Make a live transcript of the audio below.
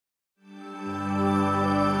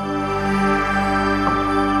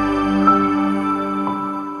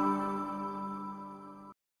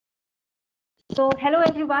So, hello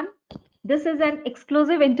everyone. This is an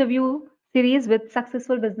exclusive interview series with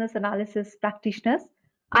successful business analysis practitioners.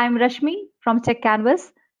 I am Rashmi from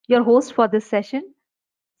Techcanvass, your host for this session.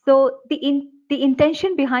 So, the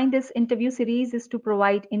intention behind this interview series is to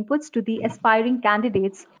provide inputs to the aspiring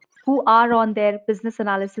candidates who are on their business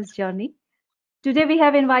analysis journey. Today, we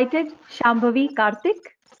have invited Shambavi Karthik.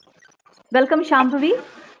 Welcome, Shambavi.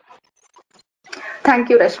 Thank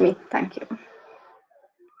you, Rashmi. Thank you.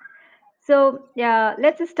 So, yeah,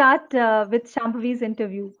 let's start with Shambhavi's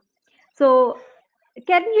interview. So,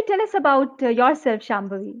 can you tell us about yourself,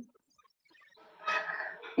 Shambhavi?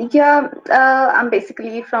 Yeah, I'm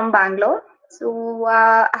basically from Bangalore. So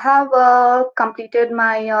I have completed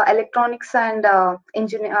my electronics and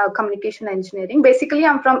communication engineering. Basically,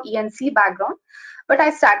 I'm from ENC background, but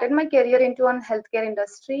I started my career into an healthcare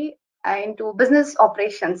industry, into business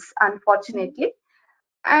operations, unfortunately.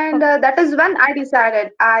 And Okay. that is when I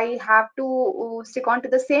decided I have to stick on to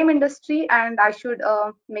the same industry, and I should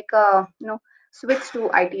make a switch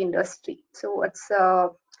to IT industry. So it's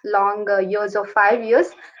long years of 5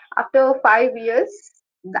 years. After 5 years,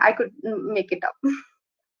 I could make it up.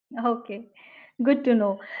 Okay, good to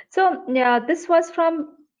know. So, yeah, this was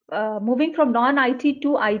from moving from non-IT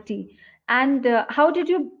to IT. And how did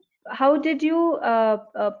you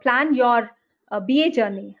plan your BA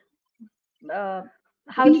journey? Uh,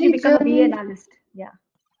 how did you BA become a BA journey, analyst? Yeah.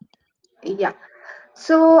 yeah.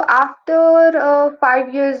 So after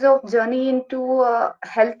 5 years of journey into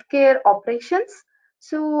healthcare operations,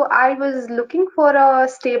 so I was looking for a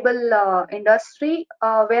stable industry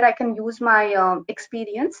where I can use my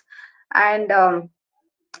experience, and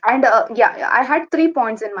yeah, I had 3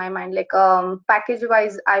 points in my mind. Like package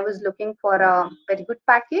wise, I was looking for a very good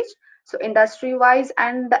package. So industry wise,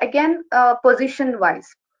 and again position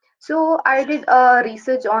wise. So I did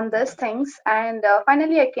research on these things, and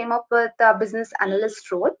finally I came up with a business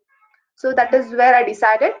analyst role. So that is where I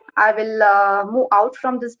decided I will move out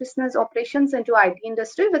from this business operations into IT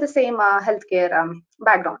industry with the same healthcare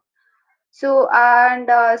background. So I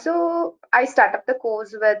start up the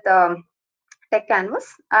course with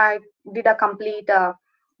Techcanvass. I did a complete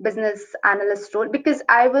business analyst role because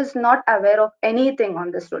I was not aware of anything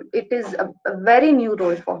on this role. It is a very new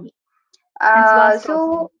role for me. It's Uh, vast also.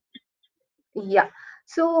 so yeah,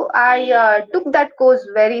 so I took that course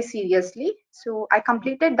very seriously. So I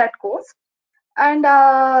completed that course, and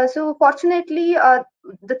so fortunately,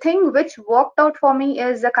 the thing which worked out for me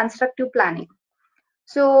is the constructive planning.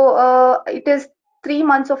 So it is 3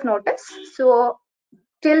 months of notice. So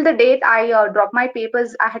till the date I dropped my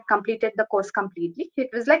papers, I had completed the course completely. It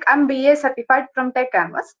was like I'm BA certified from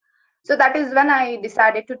Techcanvass. So that is when I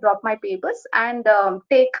decided to drop my papers and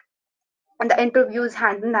take the interviews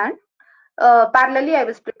hand in hand. Parallelly, I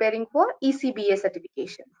was preparing for ECBA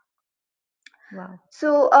certification. Wow.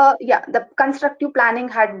 So yeah, the constructive planning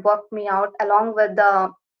had worked me out along with the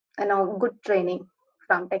good training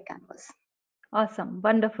from Techcanvass. Awesome.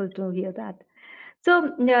 Wonderful to hear that.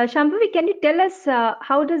 So, Shambhavi, can you tell us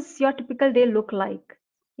how does your typical day look like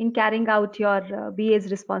in carrying out your BA's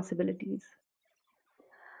responsibilities?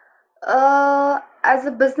 As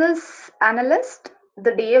a business analyst,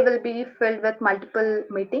 the day will be filled with multiple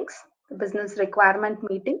meetings, business requirement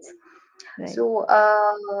meetings. Right. So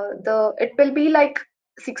the it will be like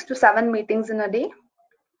 6 to 7 meetings in a day.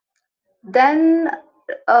 Then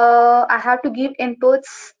I have to give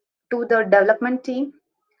inputs to the development team,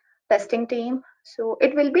 testing team. So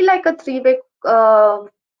it will be like a 3 week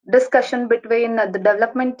discussion between the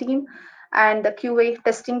development team and the QA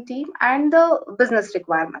testing team and the business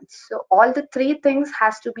requirements. So all the three things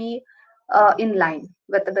has to be in line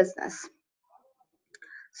with the business.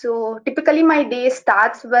 So typically my day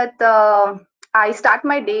starts with I start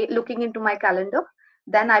my day looking into my calendar.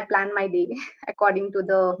 Then I plan my day according to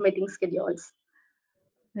the meeting schedules.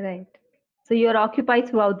 Right. So you're occupied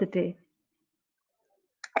throughout the day.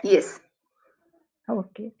 Yes.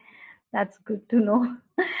 Okay. That's good to know.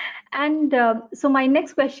 And so my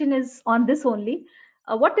next question is on this only.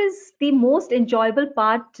 What is the most enjoyable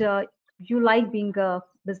part you like being a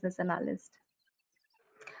business analyst?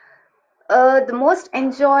 The most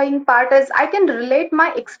enjoying part is I can relate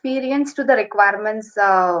my experience to the requirements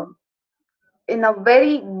in a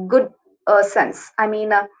very good sense. I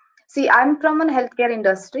mean, see, I'm from a healthcare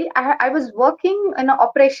industry. I was working in an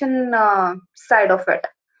operation side of it.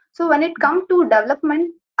 So when it comes to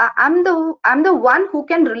development, I'm the one who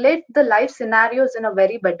can relate the life scenarios in a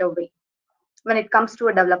very better way when it comes to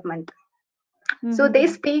a development. So they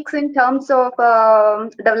Mm-hmm. speaks in terms of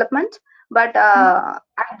development, but I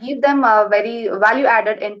give them very value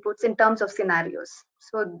added inputs in terms of scenarios.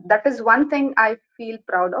 So that is one thing I feel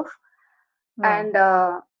proud of. And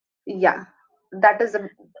yeah, that is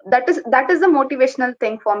the motivational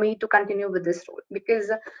thing for me to continue with this role,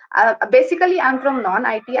 because basically I'm from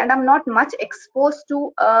non-IT and I'm not much exposed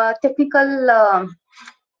to technical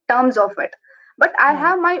terms of it, but I Right.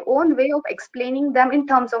 have my own way of explaining them in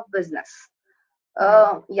terms of business.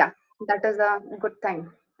 Right. Yeah, that is a good thing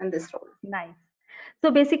in this role. Nice.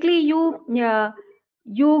 So basically, you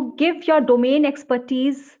give your domain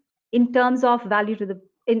expertise in terms of value to the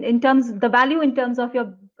in terms the value in terms of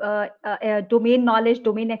your domain knowledge,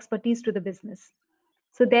 domain expertise to the business.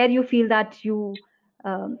 So there you feel that you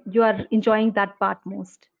are enjoying that part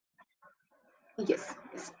most. Yes,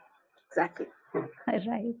 yes, exactly.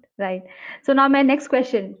 Right, right. So now my next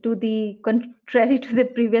question, to the contrary to the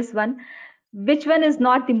previous one, which one is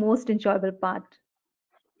not the most enjoyable part?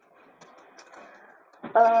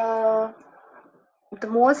 uh, the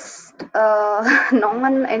most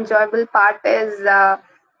non-enjoyable part is yeah,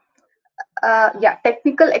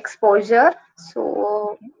 technical exposure.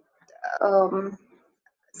 So Okay. um,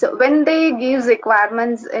 so when they give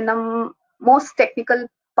requirements in a most technical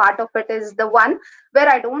part of it is the one where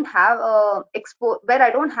I don't have where I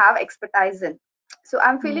don't have expertise in. So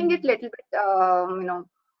I'm feeling it Hmm. little bit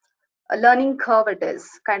a learning curve. It is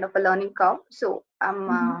kind of a learning curve. So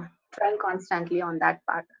I'm trying constantly on that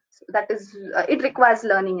part. So that is it requires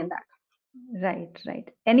learning in that. Right, right.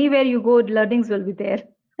 Anywhere you go, learnings will be there.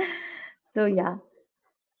 So yeah.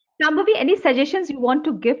 Shambhavi, any suggestions you want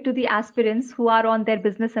to give to the aspirants who are on their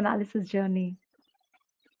business analysis journey?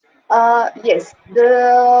 Yes,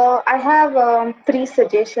 the I have three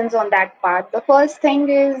suggestions on that part. The first thing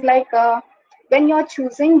is like when you're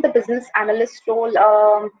choosing the business analyst role,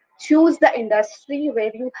 choose the industry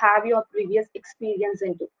where you have your previous experience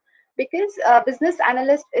into, because business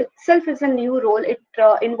analyst itself is a new role. It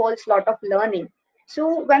involves a lot of learning.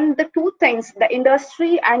 So when the two things, the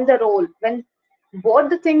industry and the role, when both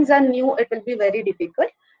the things are new, it will be very difficult.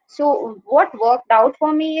 So what worked out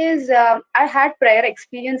for me is I had prior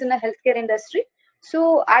experience in the healthcare industry,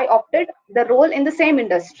 so I opted the role in the same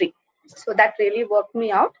industry. So that really worked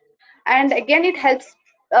me out, and again it helps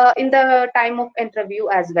in the time of interview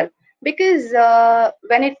as well, because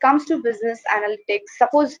when it comes to business analytics,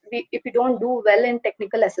 suppose if we don't do well in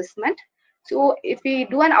technical assessment, so if we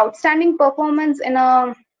do an outstanding performance in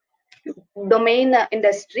a domain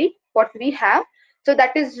industry what we have, so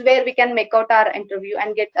that is where we can make out our interview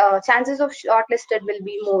and get chances of shortlisted will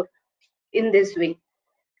be more in this way.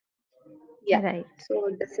 Yeah, Right, so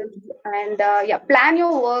this is, and yeah, plan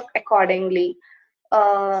your work accordingly.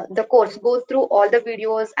 The course, go through all the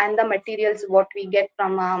videos and the materials what we get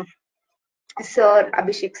from Sir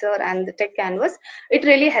Abhishek sir and the Tech Canvas. It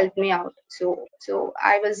really helped me out. So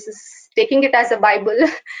I was just taking it as a Bible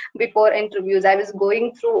before interviews. I was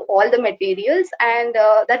going through all the materials, and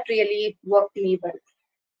that really worked me well.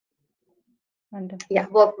 wonderful. Yeah,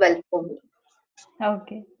 worked well for me.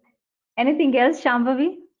 Okay. Anything else,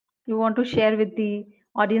 Shambhavi, you want to share with the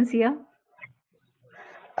audience here?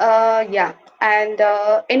 Yeah, and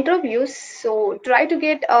interviews. So try to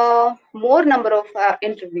get more number of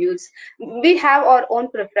interviews. We have our own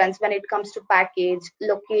preference when it comes to package,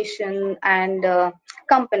 location, and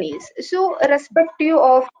companies. So irrespective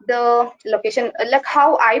of the location, like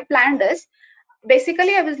how I planned this,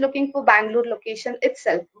 basically I was looking for Bangalore location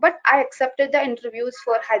itself, but I accepted the interviews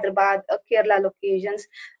for Hyderabad, Kerala locations,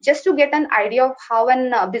 just to get an idea of how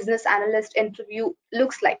an business analyst interview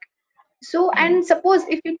looks like. So, Right, and suppose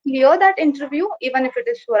if you clear that interview, even if it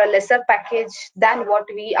is for a lesser package than what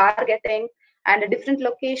we are getting, and a different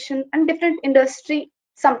location and different industry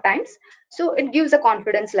sometimes, so it gives a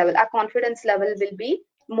confidence level. Our confidence level will be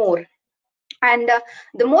more. And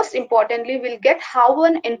the most importantly, we'll get how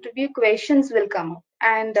an interview questions will come up.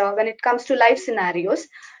 And when it comes to live scenarios,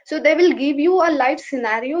 so they will give you a live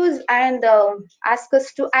scenarios and ask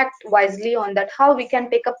us to act wisely on that, how we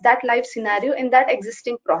can take up that live scenario in that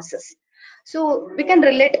existing process, so we can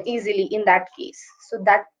relate easily in that case. So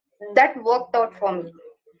that worked out for me.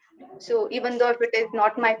 So even though if it is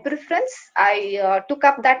not my preference, I took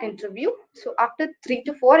up that interview. So after 3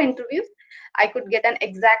 to 4 interviews, I could get an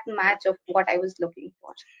exact match of what I was looking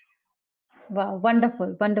for. wow,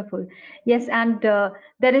 wonderful, wonderful. Yes, and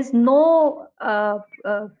there is no,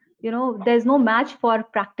 there's no match for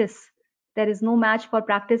practice. There is no match for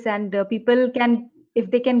practice, and people can, if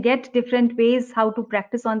they can get different ways how to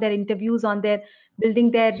practice on their interviews, on their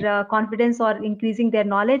building their confidence or increasing their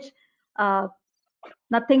knowledge, uh,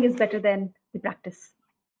 nothing is better than the practice.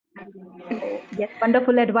 So yes,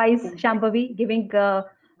 wonderful advice, Shambhavi. Giving a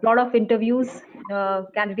lot of interviews,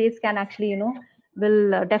 candidates can actually,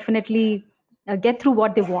 will definitely get through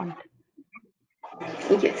what they want.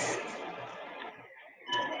 Yes.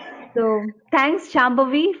 So thanks,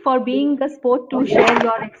 Shambavi, for being a sport to share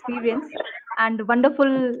your experience and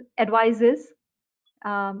wonderful advices.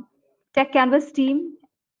 Tech Canvas team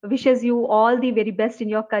wishes you all the very best in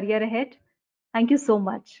your career ahead. Thank you so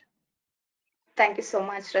much. Thank you so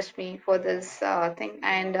much, Rashmi, for this thing.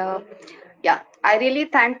 And yeah, I really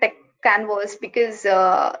thank Tech Canvas because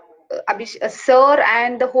sir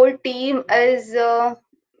and the whole team is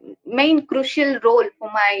main crucial role for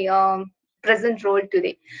my present role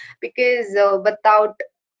today. Because without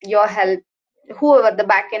your help, whoever the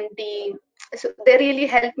backend team, so they really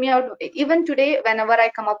help me out. Even today, whenever I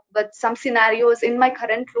come up with some scenarios in my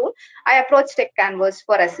current role, I approach Tech Canvas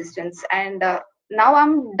for assistance. And now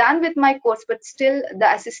I'm done with my course, but still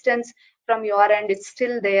the assistance from your end is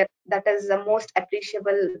still there. That is the most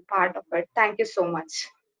appreciable part of it. Thank you so much.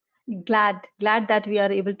 Glad that we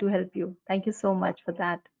are able to help you. Thank you so much for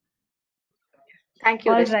that. Thank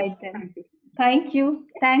you, All Rashmi. right then. Thank you.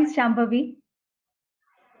 Thanks, Shambhavi.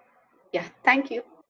 Yeah, thank you.